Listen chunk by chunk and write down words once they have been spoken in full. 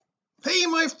Hey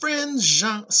my friends,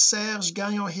 Jean-Serge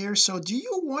Gagnon here. So do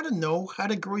you want to know how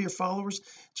to grow your followers?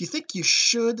 Do you think you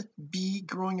should be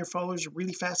growing your followers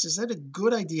really fast? Is that a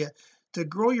good idea to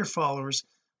grow your followers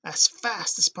as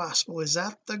fast as possible? Is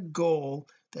that the goal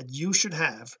that you should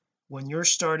have when you're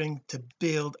starting to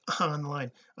build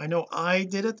online? I know I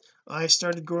did it. I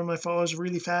started growing my followers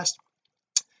really fast,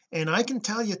 and I can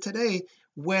tell you today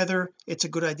whether it's a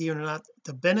good idea or not,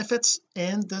 the benefits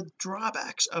and the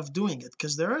drawbacks of doing it,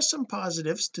 because there are some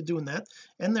positives to doing that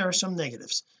and there are some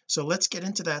negatives. So let's get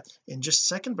into that in just a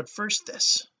second, but first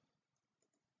this.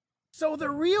 So the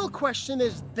real question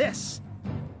is this: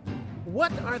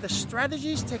 what are the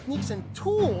strategies, techniques, and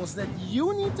tools that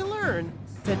you need to learn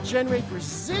to generate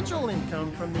residual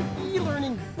income from the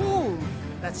e-learning boom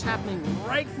that's happening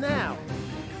right now?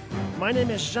 My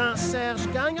name is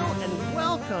Jean-Serge Gagnon, and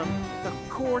welcome to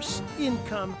Course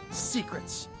Income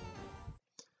Secrets.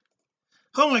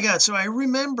 Oh my God, so I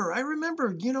remember I when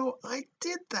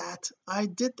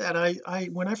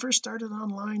I first started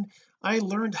online, I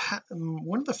learned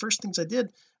one of the first things I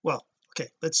did. Well, okay,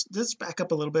 let's back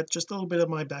up a little bit, just a little bit of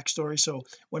my backstory. So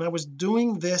when I was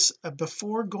doing this,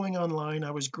 before going online,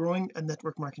 I was growing a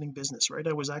network marketing business, right?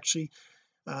 I was actually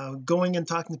going and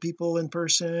talking to people in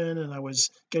person, and I was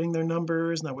getting their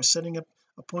numbers, and I was setting up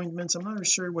appointments. I'm not really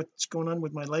sure what's going on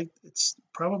with my light. It's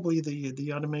probably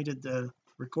the automated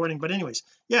recording, but anyways,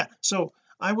 yeah. So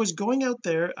I was going out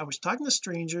there, I was talking to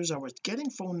strangers, I was getting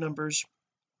phone numbers,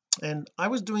 and I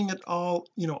was doing it all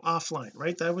offline,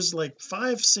 right? That was like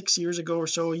 5-6 years ago or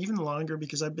so, even longer,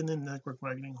 because I've been in network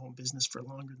marketing home business for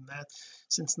longer than that,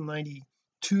 since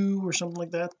 92 or something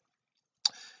like that.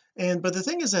 And but the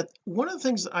thing is that one of the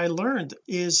things I learned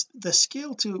is the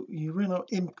skill to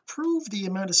improve the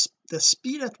amount of the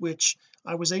speed at which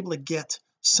I was able to get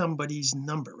somebody's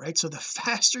number, right? So the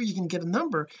faster you can get a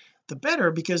number, the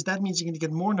better, because that means you're going to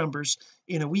get more numbers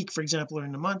in a week, for example, or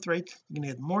in a month, right? You're going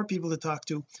to get more people to talk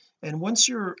to. And once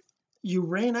you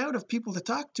ran out of people to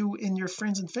talk to in your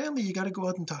friends and family, you got to go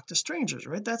out and talk to strangers,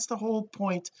 right? That's the whole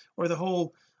point, or the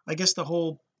whole, I guess, the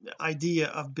whole idea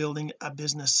of building a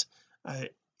business.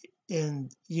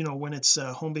 And when it's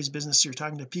a home-based business, you're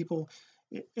talking to people,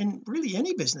 and really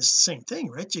any business, same thing,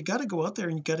 right? You got to go out there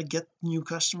and you got to get new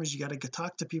customers, you got to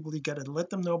talk to people, you got to let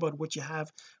them know about what you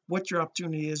have, what your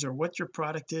opportunity is, or what your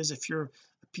product is. If you're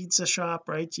a pizza shop,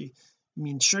 right, I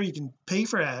mean, sure, you can pay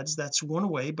for ads, that's one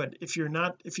way, but if you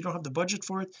don't have the budget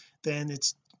for it, then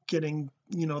it's getting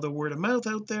the word of mouth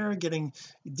out there, getting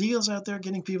deals out there,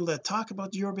 getting people that talk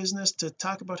about your business, to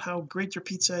talk about how great your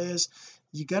pizza is.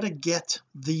 You got to get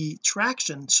the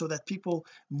traction so that people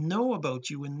know about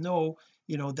you, and know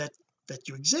that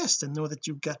you exist, and know that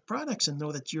you've got products, and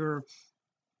know that you're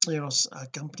a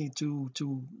company to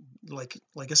like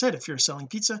I said, if you're selling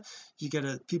pizza, you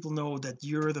gotta people know that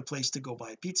you're the place to go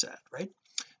buy pizza at, right?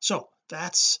 So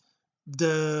that's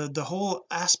the whole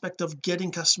aspect of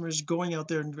getting customers, going out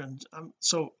there, and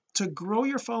so to grow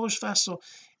your followers fast. So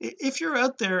if you're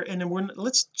out there, and then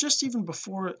let's just, even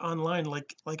before online,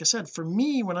 like I said, for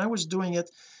me, when I was doing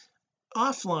it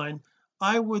offline,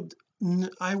 I would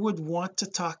I would want to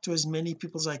talk to as many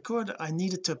people as I could. I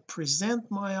needed to present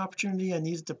my opportunity, I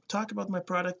needed to talk about my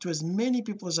product to as many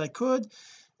people as I could.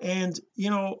 And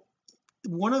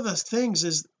one of the things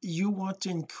is, you want to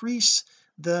increase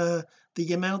the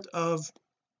amount of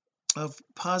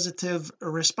positive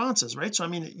responses, right? So I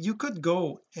mean, you could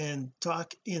go and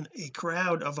talk in a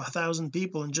crowd of 1,000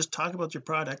 people and just talk about your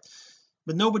product,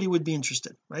 but nobody would be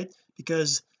interested, right?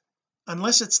 Because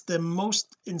unless it's the most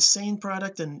insane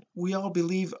product, and we all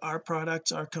believe our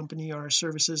products, our company, our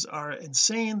services are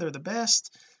insane, they're the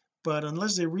best, but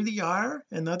unless they really are,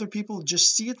 and other people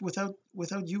just see it without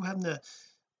you having to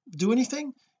do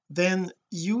anything, then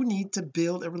you need to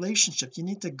build a relationship, you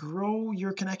need to grow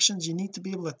your connections, you need to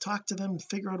be able to talk to them,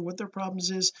 figure out what their problems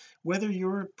is, whether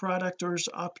your product or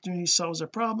opportunity solves their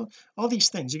problem, all these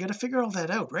things, you got to figure all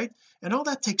that out, right? And all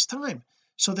that takes time.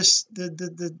 So this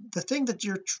the thing that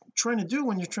you're trying to do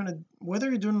when you're trying to, whether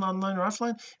you're doing it online or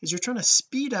offline, is you're trying to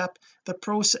speed up the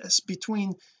process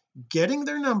between getting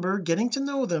their number, getting to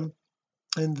know them,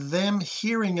 and them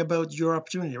hearing about your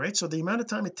opportunity, right? So the amount of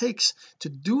time it takes to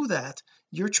do that,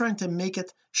 you're trying to make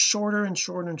it shorter and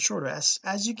shorter and shorter.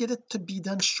 As you get it to be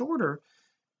done shorter,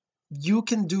 you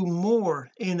can do more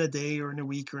in a day or in a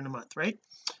week or in a month, right?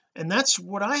 And that's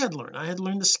what I had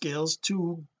learned the skills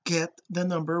to get the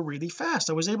number really fast.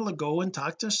 I was able to go and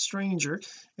talk to a stranger,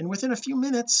 and within a few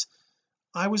minutes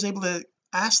I was able to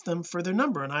ask them for their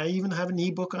number. And I even have an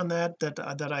ebook on that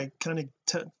I kind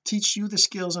of teach you the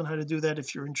skills on how to do that.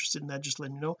 If you're interested in that, just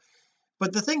let me know.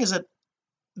 But the thing is that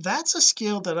that's a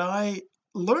skill that I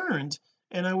learned,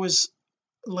 and I was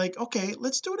like, okay,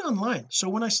 let's do it online. So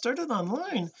when I started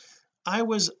online, I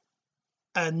was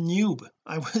a noob.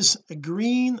 I was a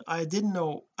green. I didn't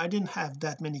have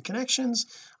that many connections.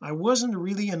 I wasn't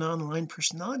really an online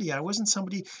personality. I wasn't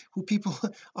somebody who people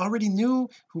already knew,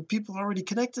 who people already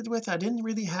connected with. I didn't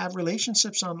really have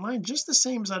relationships online, just the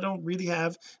same as I don't really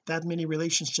have that many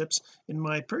relationships in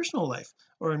my personal life,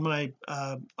 or in my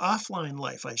offline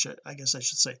life, I guess I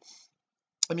should say.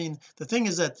 I mean, the thing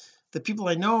is that the people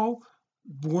I know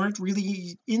weren't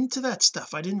really into that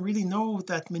stuff. I didn't really know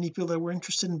that many people that were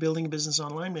interested in building a business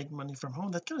online, making money from home,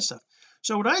 that kind of stuff.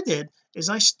 So what I did is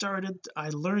I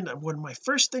learned that one of my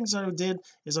first things I did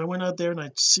is I went out there and I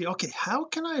see, okay, how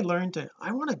can I learn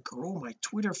I want to grow my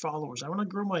Twitter followers, I want to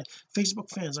grow my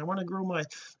Facebook fans, I want to grow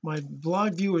my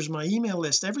blog viewers, my email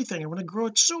list, everything. I want to grow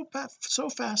it so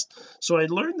fast. So I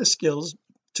learned the skills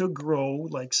to grow,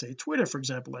 like say Twitter, for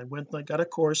example. I went and I got a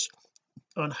course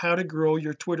on how to grow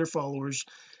your Twitter followers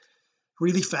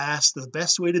really fast, the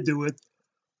best way to do it.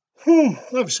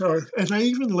 I'm sorry. And I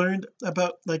even learned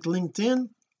about like LinkedIn.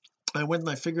 I went and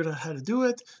I figured out how to do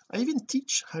it. I even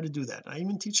teach how to do that. I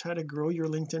even teach how to grow your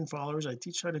LinkedIn followers. I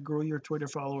teach how to grow your Twitter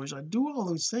followers. I do all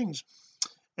those things.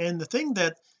 And the thing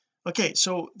that, okay,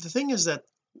 so the thing is that,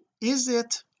 is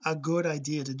it a good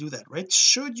idea to do that, right?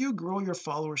 Should you grow your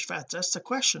followers fast? That's the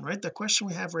question, right? The question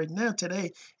we have right now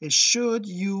today is, should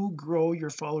you grow your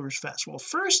followers fast? Well,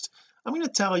 first I'm going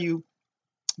to tell you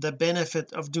the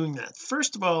benefit of doing that.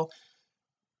 First of all,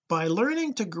 by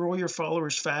learning to grow your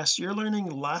followers fast, you're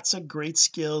learning lots of great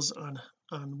skills on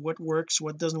what works,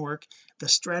 what doesn't work, the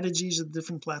strategies of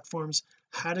different platforms,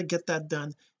 how to get that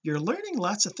done. You're learning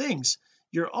lots of things.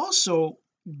 You're also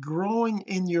growing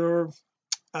in your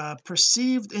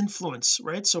perceived influence,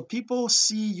 right? So people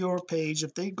see your page.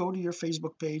 If they go to your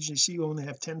Facebook page and they see you only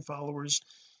have 10 followers,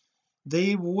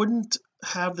 they wouldn't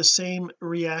have the same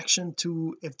reaction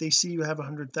to if they see you have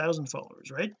 100,000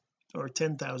 followers, right? Or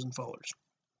 10,000 followers.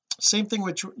 Same thing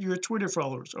with your Twitter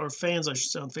followers, or fans I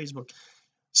should say, on Facebook.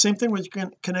 Same thing with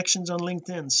connections on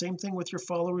LinkedIn. Same thing with your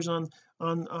followers on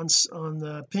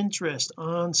Pinterest,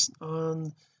 on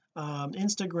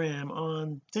Instagram,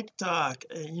 on TikTok,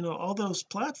 all those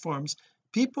platforms.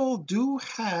 People do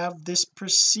have this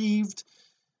perceived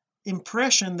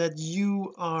impression that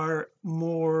you are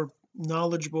more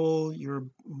knowledgeable, you're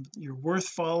worth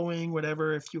following,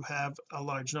 whatever, if you have a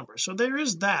large number. So there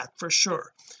is that for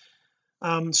sure.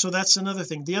 So that's another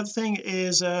thing. The other thing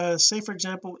is say for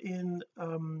example in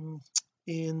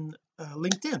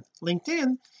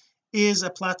LinkedIn is a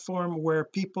platform where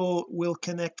people will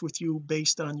connect with you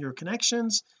based on your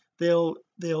connections. They'll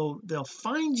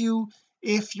find you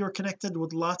if you're connected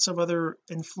with lots of other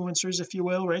influencers, if you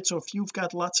will, right? So if you've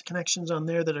got lots of connections on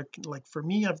there that are, like for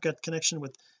me, I've got connection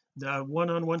with the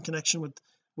one-on-one connection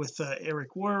with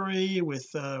Eric Worre,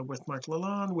 with Mark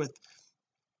Lalonde,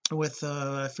 with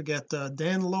I forget,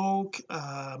 Dan Loke,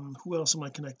 who else am I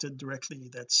connected directly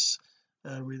that's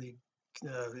really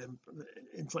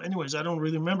anyways, I don't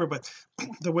really remember. But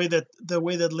the way that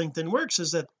LinkedIn works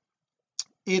is that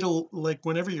it'll, like,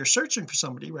 whenever you're searching for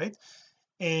somebody, right,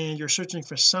 and you're searching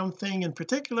for something in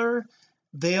particular,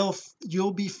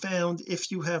 you'll be found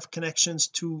if you have connections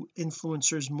to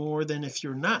influencers more than if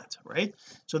you're not, right?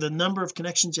 So the number of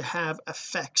connections you have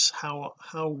affects how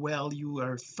well you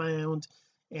are found.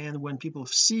 And when people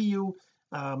see you,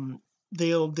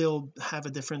 they'll have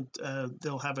a different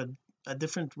a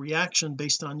different reaction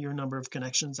based on your number of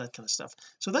connections, that kind of stuff.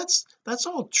 So that's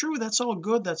all true, that's all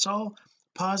good, that's all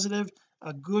positive,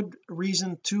 a good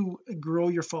reason to grow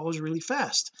your followers really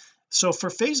fast. So for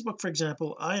Facebook, for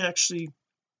example, I actually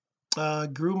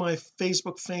grew my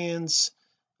Facebook fans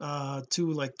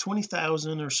to like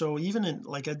 20,000 or so, even in,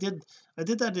 like, I did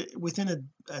that within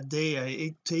a day. I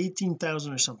ate to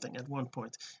 18,000 or something at one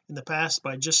point in the past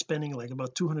by just spending like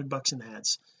about $200 in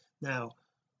ads. Now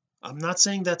I'm not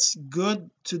saying that's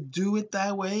good to do it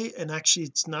that way, and actually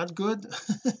it's not good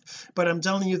but I'm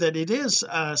telling you that it is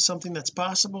something that's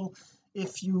possible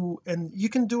if you, and you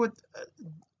can do it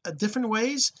different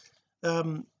ways.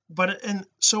 And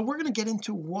so we're going to get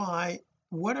into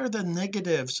what are the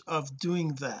negatives of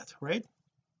doing that, right?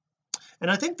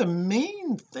 And I think the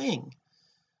main thing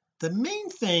that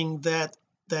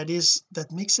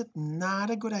makes it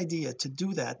not a good idea to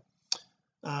do that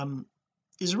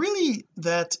is really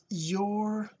that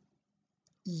your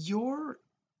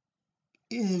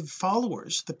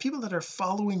followers, the people that are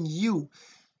following you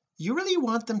really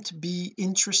want them to be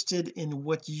interested in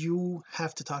what you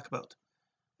have to talk about.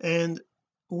 And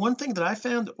one thing that I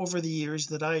found over the years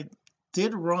that I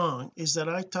did wrong is that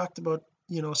I talked about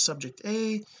subject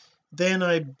A, then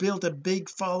I built a big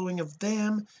following of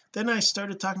them. Then I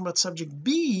started talking about subject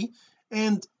B,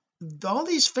 and all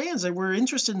these fans that were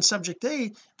interested in subject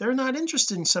A, they're not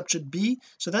interested in subject B.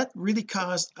 So that really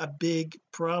caused a big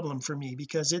problem for me,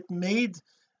 because it made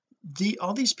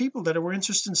all these people that were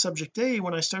interested in subject A,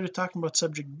 when I started talking about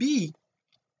subject B,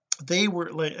 they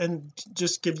were like, and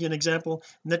just give you an example,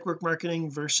 network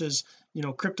marketing versus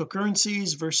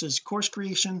cryptocurrencies versus course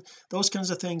creation, those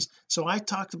kinds of things. So I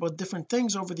talked about different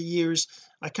things over the years.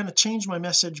 I kind of changed my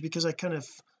message because I kind of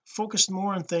focused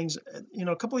more on things.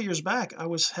 A couple of years back I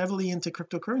was heavily into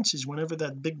cryptocurrencies whenever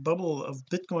that big bubble of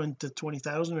Bitcoin to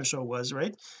 20,000 or so was,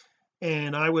 right?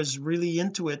 And I was really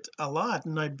into it a lot,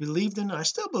 and I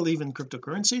still believe in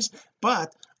cryptocurrencies,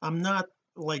 but I'm not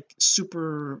like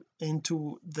super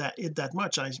into that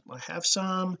much. I have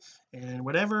some and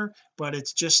whatever, but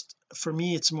it's just, for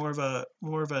me, it's more of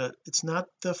a it's not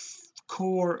the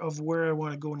core of where I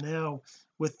want to go now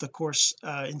with the course,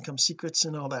 income secrets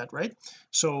and all that, right?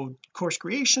 So course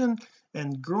creation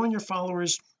and growing your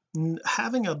followers,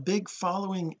 having a big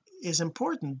following is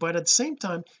important, but at the same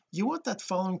time you want that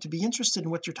following to be interested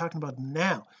in what you're talking about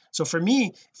now. So for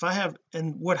me, if I have,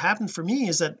 and what happened for me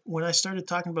is that when I started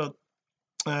talking about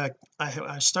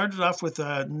I started off with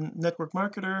network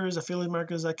marketers, affiliate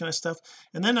marketers, that kind of stuff,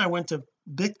 and then I went to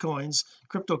Bitcoins,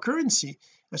 cryptocurrency.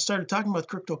 I started talking about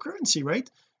cryptocurrency, right?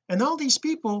 And all these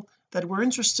people that were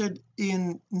interested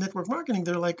in network marketing,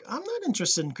 they're like, I'm not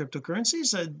interested in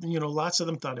cryptocurrencies. Lots of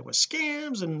them thought it was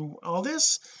scams and all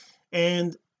this,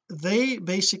 and they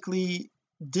basically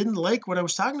didn't like what I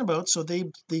was talking about, so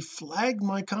they flagged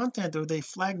my content, or they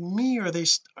flagged me, or they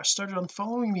started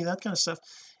unfollowing me, that kind of stuff.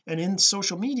 And in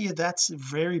social media, that's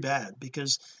very bad,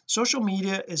 because social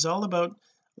media is all about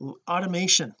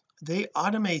automation. They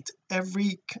automate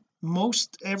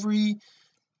most every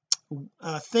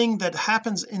thing that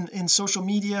happens in social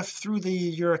media through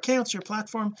your accounts, your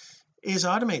platform is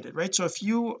automated, right? So if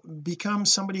you become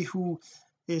somebody who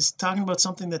is talking about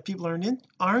something that people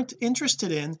aren't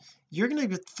interested in, you're going to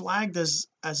get flagged as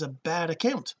a bad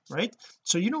account, right?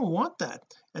 So you don't want that.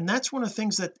 And that's one of the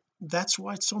things that's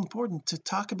why it's so important to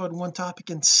talk about one topic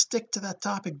and stick to that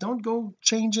topic. Don't go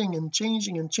changing and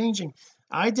changing and changing.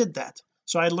 I did that,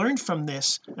 so I learned from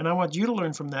this, and I want you to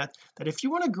learn from that if you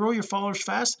want to grow your followers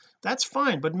fast, that's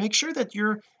fine, but make sure that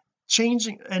you're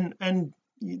changing. And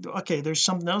okay, there's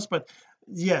something else, but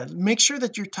yeah, make sure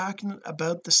that you're talking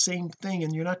about the same thing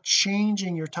and you're not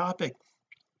changing your topic.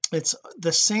 It's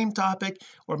the same topic,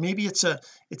 or maybe it's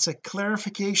a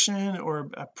clarification or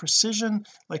a precision.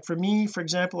 Like for me, for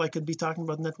example, I could be talking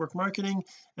about network marketing,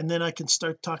 and then I can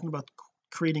start talking about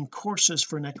creating courses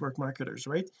for network marketers,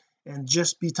 right? And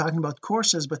just be talking about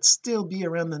courses, but still be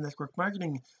around the network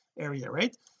marketing area,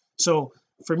 right? So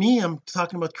for me, I'm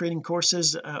talking about creating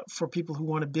courses for people who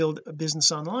want to build a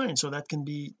business online. So that can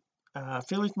be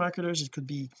affiliate marketers, it could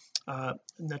be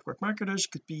network marketers,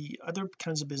 it could be other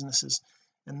kinds of businesses,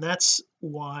 and that's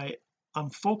why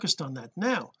I'm focused on that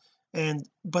now.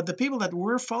 But the people that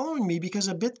were following me because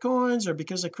of Bitcoins, or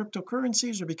because of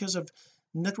cryptocurrencies, or because of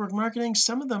network marketing,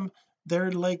 some of them,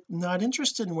 they're like not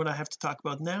interested in what I have to talk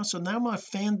about now. So now my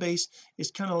fan base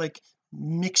is kind of like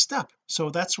mixed up. So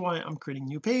that's why I'm creating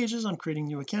new pages, I'm creating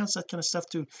new accounts, that kind of stuff,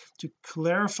 to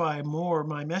clarify more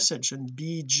my message and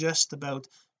be just about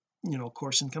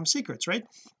course income secrets, right?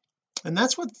 And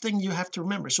that's one thing you have to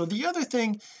remember. So the other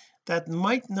thing that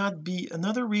might not be,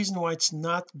 another reason why it's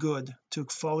not good to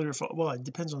follow well, it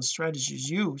depends on strategies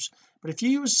you use, but if you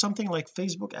use something like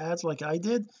Facebook ads like I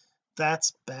did,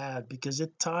 that's bad, because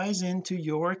it ties into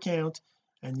your account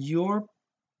and your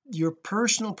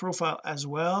personal profile as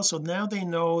well. So now they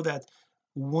know that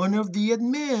one of the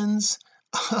admins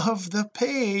of the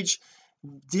page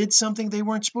did something they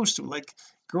weren't supposed to, like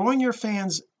growing your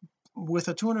fans with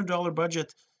a $200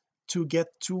 budget to get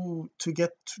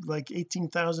like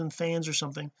 18,000 fans or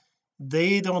something.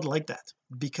 They don't like that,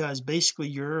 because basically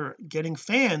you're getting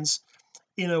fans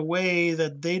in a way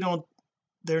that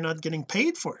they're not getting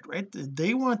paid for it, right?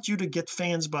 They want you to get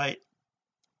fans by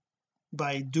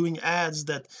doing ads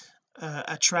that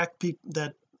attract people,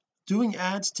 that doing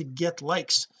ads to get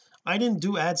likes. I didn't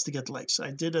do ads to get likes.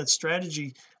 I did a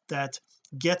strategy that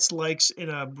gets likes in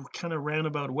a kind of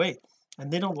roundabout way, and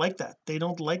they don't like that.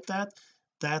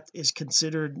 That is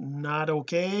considered not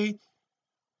okay.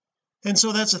 And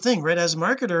so that's the thing, right? As a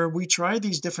marketer, we try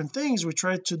these different things, we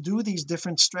try to do these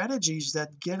different strategies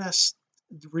that get us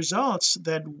results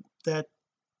that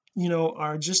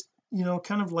are just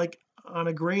kind of like on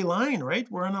a gray line, right?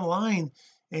 We're on a line,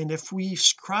 and if we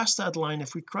cross that line,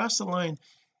 if we cross the line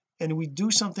and we do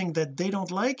something that they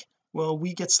don't like, well,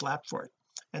 we get slapped for it.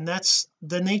 and that's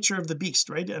the nature of the beast,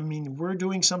 right? I mean, we're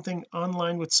doing something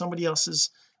online with somebody else's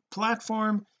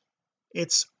platform.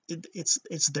 It's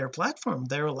their platform.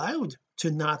 They're allowed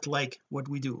to not like what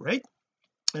we do, right?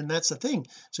 And that's the thing.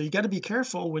 So you got to be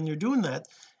careful when you're doing that,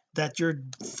 that you're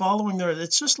following their,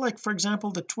 it's just like, for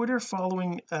example, the Twitter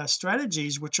following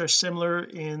strategies, which are similar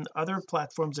in other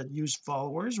platforms that use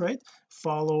followers, right?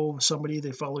 Follow somebody,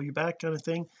 they follow you back, kind of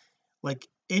thing. Like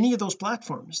any of those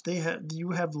platforms,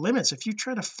 you have limits. If you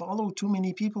try to follow too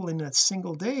many people in a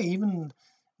single day, even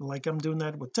like I'm doing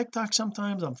that with TikTok,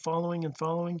 sometimes I'm following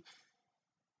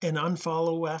and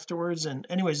unfollow afterwards. And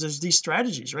anyways, there's these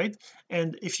strategies, right?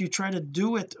 And if you try to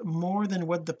do it more than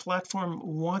what the platform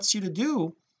wants you to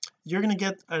do, you're going to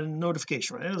get a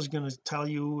notification, right? It's going to tell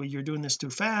you you're doing this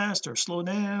too fast, or slow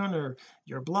down, or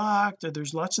you're blocked, or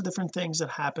there's lots of different things that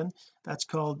happen. That's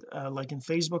called like in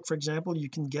Facebook, for example, you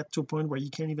can get to a point where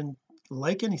you can't even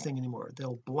like anything anymore.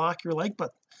 They'll block your like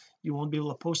button. You won't be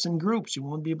able to post in groups. You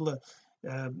won't be able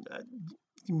to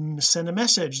send a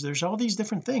message. There's all these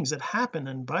different things that happen.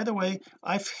 And by the way,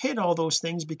 I've hit all those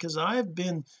things because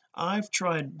I've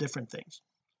tried different things,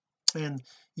 and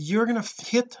you're going to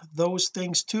hit those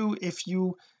things too if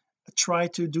you try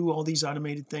to do all these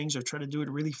automated things or try to do it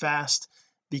really fast,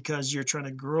 because you're trying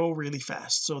to grow really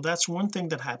fast. So that's one thing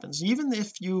that happens. Even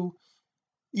if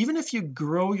you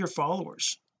grow your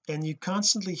followers and you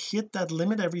constantly hit that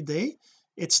limit every day,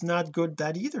 it's not good,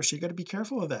 that either. So you got to be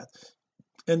careful of that.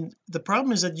 And the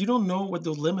problem is that you don't know what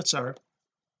those limits are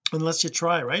unless you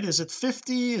try, right? Is it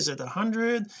 50? Is it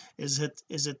 100? Is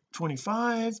it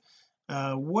 25?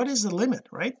 What is the limit,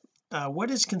 right?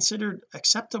 What is considered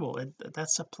acceptable?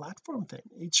 That's a platform thing.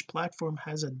 Each platform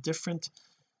has a different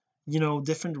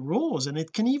different rules, and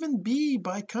it can even be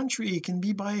by country, it can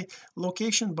be by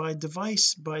location, by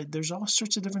device, by, there's all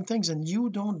sorts of different things, and you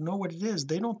don't know what it is.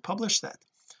 They don't publish that.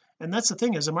 And that's the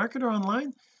thing, as a marketer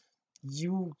online,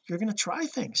 you're going to try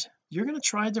things. You're going to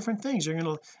try different things.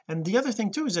 And the other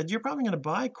thing too is that you're probably going to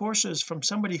buy courses from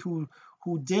somebody who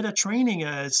did a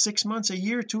training 6 months, a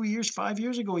year, 2 years, 5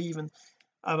 years ago, even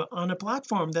on a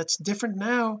platform that's different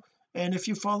now. And if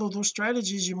you follow those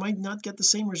strategies, you might not get the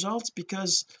same results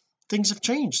because things have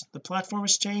changed. The platform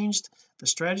has changed, the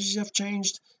strategies have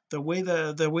changed, the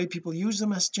way people use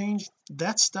them has changed.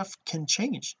 That stuff can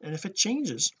change, and if it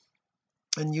changes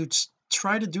and you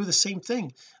try to do the same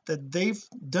thing that they've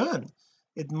done,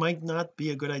 it might not be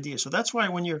a good idea. So that's why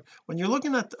when you're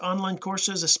looking at online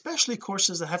courses, especially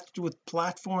courses that have to do with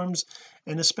platforms,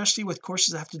 and especially with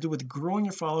courses that have to do with growing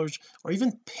your followers, or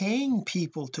even paying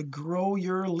people to grow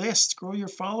your list, grow your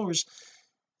followers,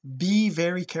 be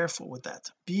very careful with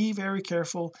that. Be very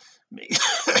careful. make,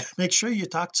 make sure you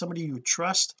talk to somebody you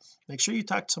trust. Make sure you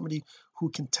talk to somebody who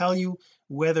can tell you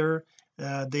whether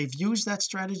they've used that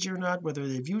strategy or not, whether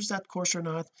they've used that course or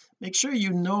not. Make sure you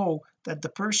know that the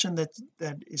person that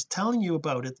is telling you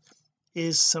about it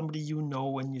is somebody you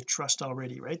know and you trust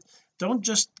already, right? Don't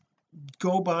just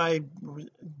go by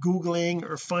googling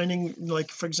or finding,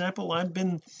 like, for example, I've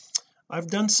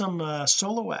done some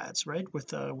solo ads, right,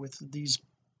 with these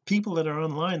people that are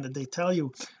online, that they tell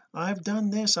you, I've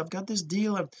done this, I've got this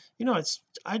deal,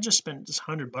 I just spent this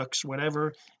 $100,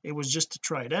 whatever, it was just to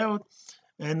try it out.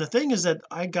 And the thing is that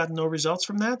I got no results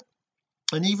from that.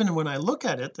 And even when I look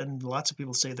at it, and lots of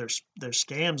people say they're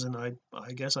scams, and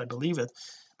I guess I believe it,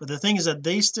 but the thing is that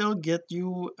they still get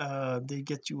you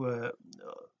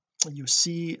you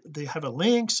see they have a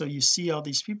link, so you see all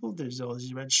these people, there's all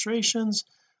these registrations,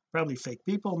 probably fake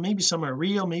people, maybe some are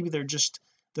real, maybe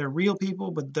they're real people,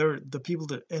 but the people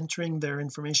that entering their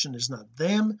information is not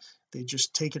them, they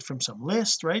just take it from some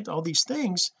list, right? All these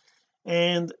things.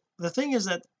 And the thing is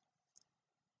that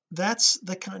that's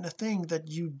the kind of thing that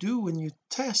you do when you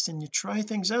test and you try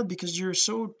things out, because you're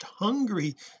so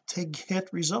hungry to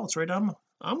get results, right? I'm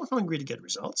hungry to get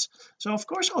results, so of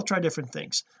course I'll try different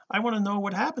things. I want to know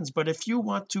what happens. But if you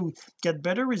want to get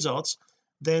better results,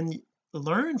 then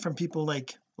learn from people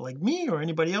like me or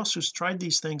anybody else who's tried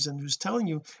these things and who's telling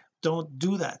you, don't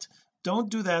do that.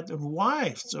 And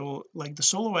why? So like the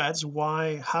solo ads,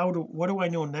 what do I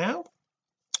know now?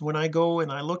 When I go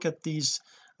and I look at these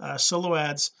solo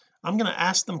ads, I'm going to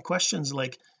ask them questions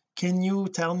like, can you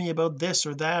tell me about this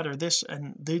or that or this?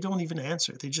 And they don't even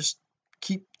answer. They just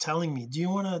keep telling me, do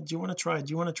you want to try?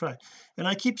 And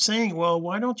I keep saying, well,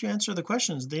 why don't you answer the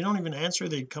questions? They don't even answer.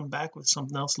 They come back with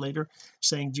something else later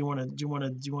saying, do you want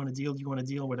to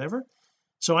deal, whatever.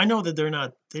 So I know that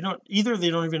they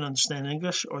don't even understand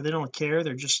English, or they don't care.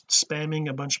 They're just spamming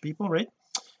a bunch of people, right?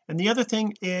 And the other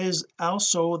thing is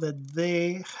also that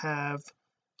they have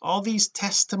all these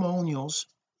testimonials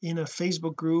in a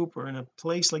Facebook group or in a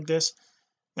place like this.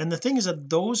 And the thing is that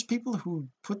those people who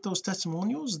put those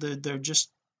testimonials, they're just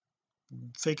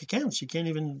fake accounts. You can't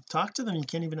even talk to them, you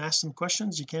can't even ask them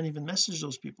questions, you can't even message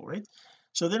those people, right?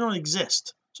 So they don't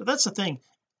exist. So that's the thing.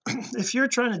 If you're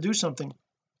trying to do something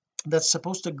that's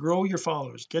supposed to grow your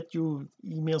followers, get you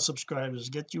email subscribers,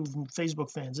 get you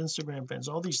Facebook fans, Instagram fans,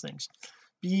 all these things,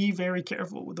 be very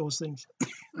careful with those things.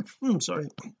 Sorry,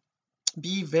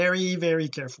 be very, very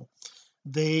careful.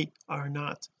 They are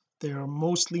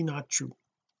mostly not true.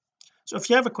 So if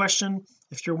you have a question,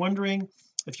 if you're wondering,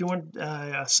 if you want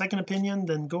a second opinion,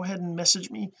 then go ahead and message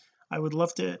me. I would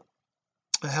love to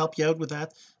help you out with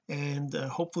that, and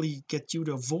hopefully get you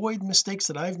to avoid mistakes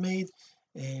that I've made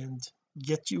and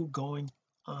get you going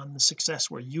on the success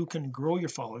where you can grow your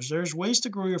followers. There's ways to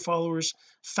grow your followers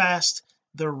fast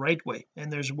the right way,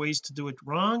 and there's ways to do it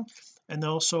wrong. And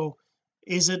also,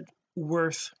 is it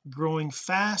worth growing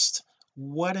fast?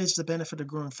 What is the benefit of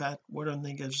growing fast? What are the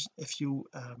negatives? If you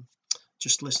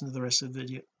just listen to the rest of the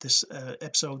video, this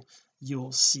episode,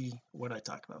 you'll see what I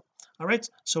talk about. All right,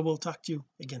 so we'll talk to you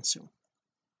again soon.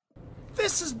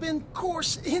 This has been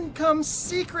Course Income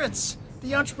Secrets,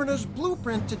 the entrepreneur's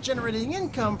blueprint to generating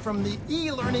income from the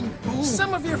e-learning boom.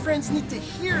 Some of your friends need to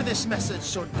hear this message,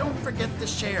 so don't forget to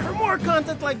share. For more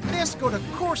content like this, go to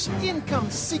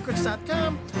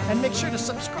CourseIncomeSecrets.com and make sure to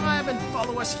subscribe and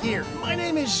follow us here. My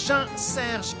name is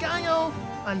Jean-Serge Gagnon.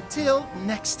 Until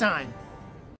next time.